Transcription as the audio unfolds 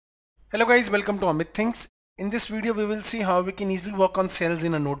Hello guys, welcome to Amit Things. In this video we will see how we can easily work on cells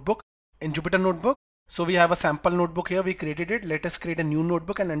in a notebook, in Jupyter Notebook. So we have a sample notebook here, we created it. Let us create a new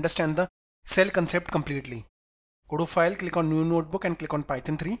notebook and understand the cell concept completely. Go to File, click on New Notebook and click on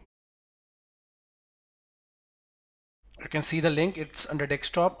Python 3. You can see the link, it's under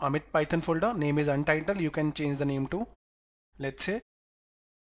desktop, Amit Python folder, name is untitled. You can change the name to, let's say,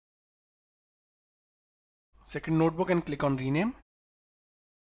 second notebook and click on rename.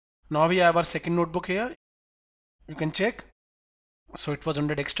 Now we have our second notebook here. You can check. So it was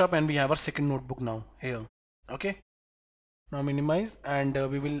under desktop and we have our second notebook now here. Okay. Now minimize and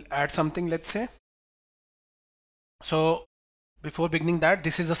we will add something, let's say. So before beginning that,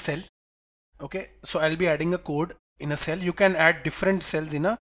 this is a cell. Okay. So I'll be adding a code in a cell. You can add different cells in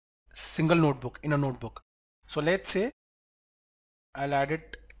a single notebook, in a notebook. So let's say I'll add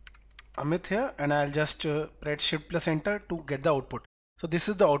it Amit here and I'll just press Shift plus Enter to get the output. So this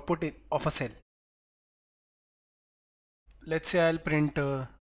is the output of a cell. Let's say I'll print a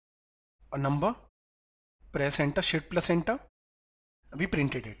number, press Enter, Shift plus Enter, we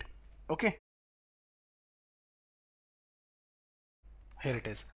printed it. Okay, here it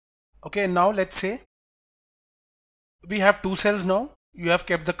is. Okay, now let's say we have two cells now. You have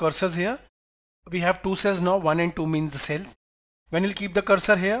kept the cursors here. We have two cells now, 1 and 2 means the cells. When you'll keep the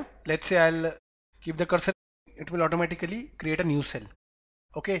cursor here, let's say I'll keep the cursor, it will automatically create a new cell.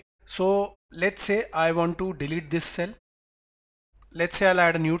 Okay, so let's say I want to delete this cell. Let's say I'll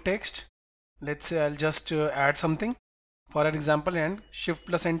add a new text. Let's say I'll just add something for an example and Shift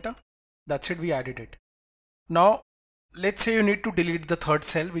plus Enter. That's it, we added it. Now let's say you need to delete the third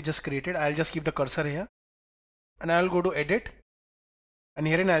cell we just created. I'll just keep the cursor here and I'll go to edit and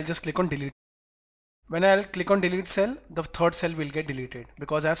herein I'll just click on delete. When I'll click on delete cell, the third cell will get deleted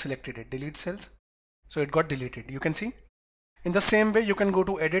because I have selected it, delete cells. So it got deleted. You can see. In the same way, you can go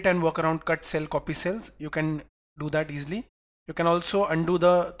to edit and work around cut cell, copy cells. You can do that easily. You can also undo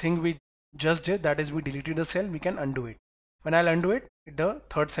the thing we just did, that is we deleted the cell, we can undo it. When I'll undo it, the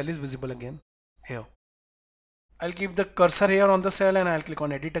third cell is visible again here. I'll keep the cursor here on the cell and I'll click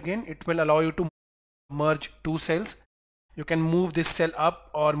on edit again. It will allow you to merge two cells. You can move this cell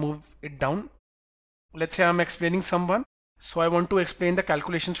up or move it down. Let's say I'm explaining someone. So I want to explain the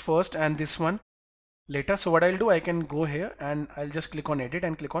calculations first and this one later. So what I'll do, I can go here and I'll just click on edit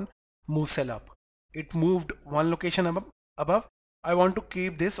and click on move cell up. It moved one location above. I want to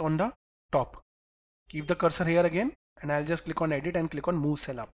keep this on the top. Keep the cursor here again and I'll just click on edit and click on move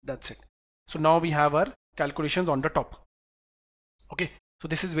cell up. That's it. So now we have our calculations on the top. Okay, so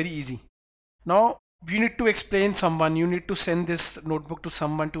this is very easy. Now you need to explain someone, you need to send this notebook to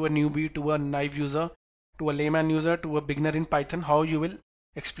someone, to a newbie, to a naive user, to a layman user, to a beginner in Python. How you will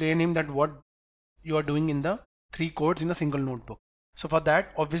explain him that what you are doing in the three codes in a single notebook. So for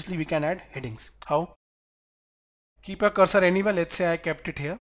that, obviously we can add headings. How? Keep your cursor anywhere. Let's say I kept it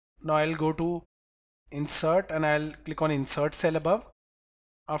here. Now I'll go to insert and I'll click on insert cell above.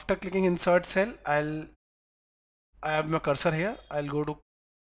 After clicking insert cell, I have my cursor here. I'll go to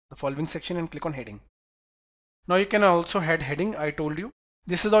the following section and click on heading. Now you can also add heading. I told you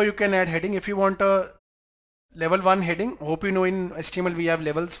this is how you can add heading. If you want a level 1 heading, hope you know in HTML we have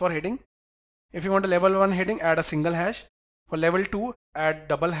levels for heading. If you want a level 1 heading, add a single hash. For level 2, add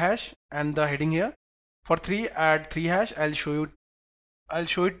double hash and the heading here. For 3, add 3 hash. I'll show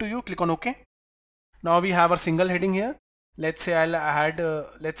it to you. Click on OK. Now we have a single heading here. Let's say I'll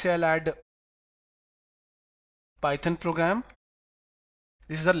add Python program.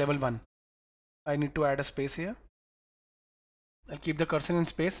 This is a level 1. I need to add a space here. I'll keep the cursor in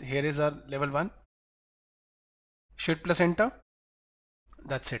space. Here is our level 1. Shift plus Enter.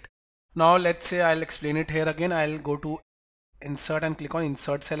 That's it. Now let's say I'll explain it here again. I'll go to insert and click on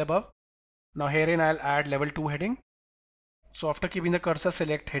insert cell above. Now herein I'll add level 2 heading. So after keeping the cursor,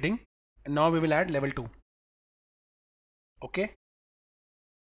 select heading and now we will add level 2. Okay.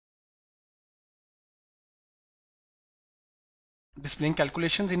 Displaying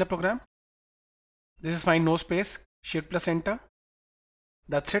calculations in a program. This is fine, no space. Shift plus Enter.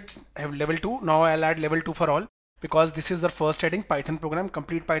 That's it. I have level 2. Now I'll add level 2 for all because this is the first heading, Python program,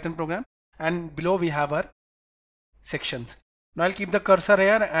 complete Python program, and below we have our sections. Now I'll keep the cursor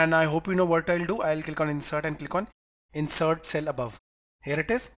here and I hope you know what I'll do. I'll click on insert and click on insert cell above. Here it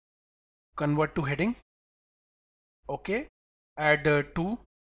is. Convert to heading. Okay. Add 2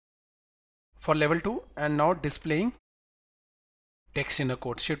 for level 2 and now displaying text in a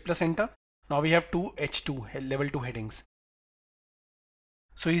quote. Shift plus Enter. Now we have two H2 level 2 headings.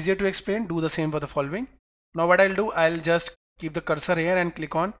 So easier to explain. Do the same for the following. Now what I'll do, I'll just keep the cursor here and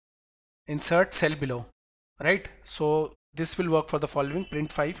click on insert cell below. Right? So this will work for the following,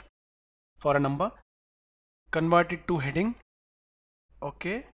 print 5. for a number, convert it to heading.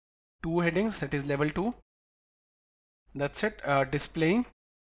 Okay, 2 headings, that is level 2. That's it. Displaying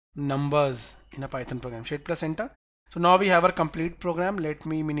numbers in a Python program. Shift plus enter. So now we have our complete program. Let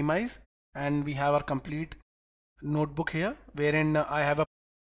me minimize, and we have our complete notebook here, wherein I have a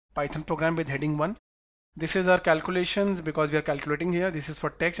Python program with heading 1. This is our calculations because we are calculating here. This is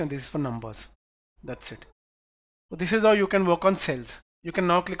for text and this is for numbers. That's it. So this is how you can work on cells. You can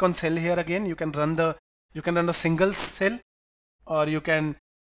now click on cell here again. You can run a single cell, or you can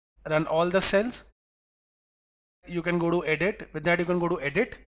run all the cells. You can go to edit. With that, you can go to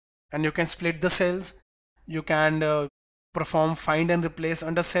edit and you can split the cells. You can perform find and replace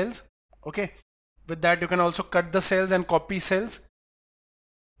under cells. Okay. With that, you can also cut the cells and copy cells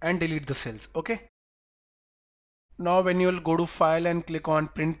and delete the cells. Okay. Now when you will go to file and click on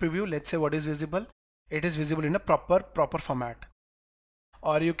print preview, let's say what is visible. It is visible in a proper format.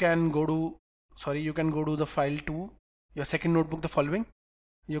 Or you can go to the file to your second notebook, the following.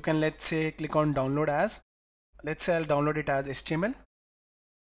 You can, let's say, click on download as. Let's say I'll download it as HTML.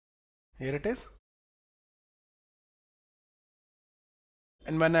 Here it is.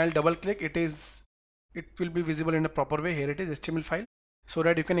 And when I'll double click, it will be visible in a proper way. Here it is, HTML file, so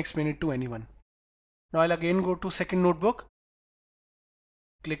that you can explain it to anyone. Now I'll again go to second notebook.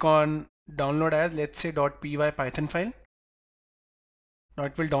 Click on download as, let's say .py Python file. Now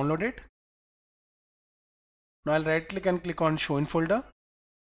it will download it. Now I'll right click and click on show in folder.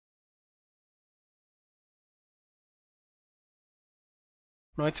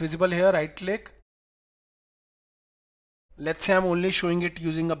 Now it's visible here. Right click. Let's say I'm only showing it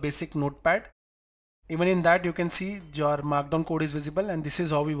using a basic notepad. Even in that, you can see your markdown code is visible, and this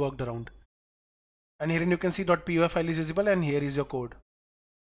is how we worked around. And here you can see .py file is visible, and here is your code.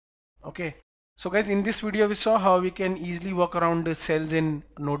 Okay. So guys, in this video we saw how we can easily work around the cells in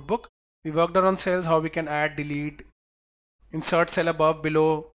notebook. We worked around cells, how we can add, delete, insert cell above,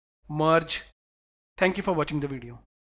 below, merge. Thank you for watching the video.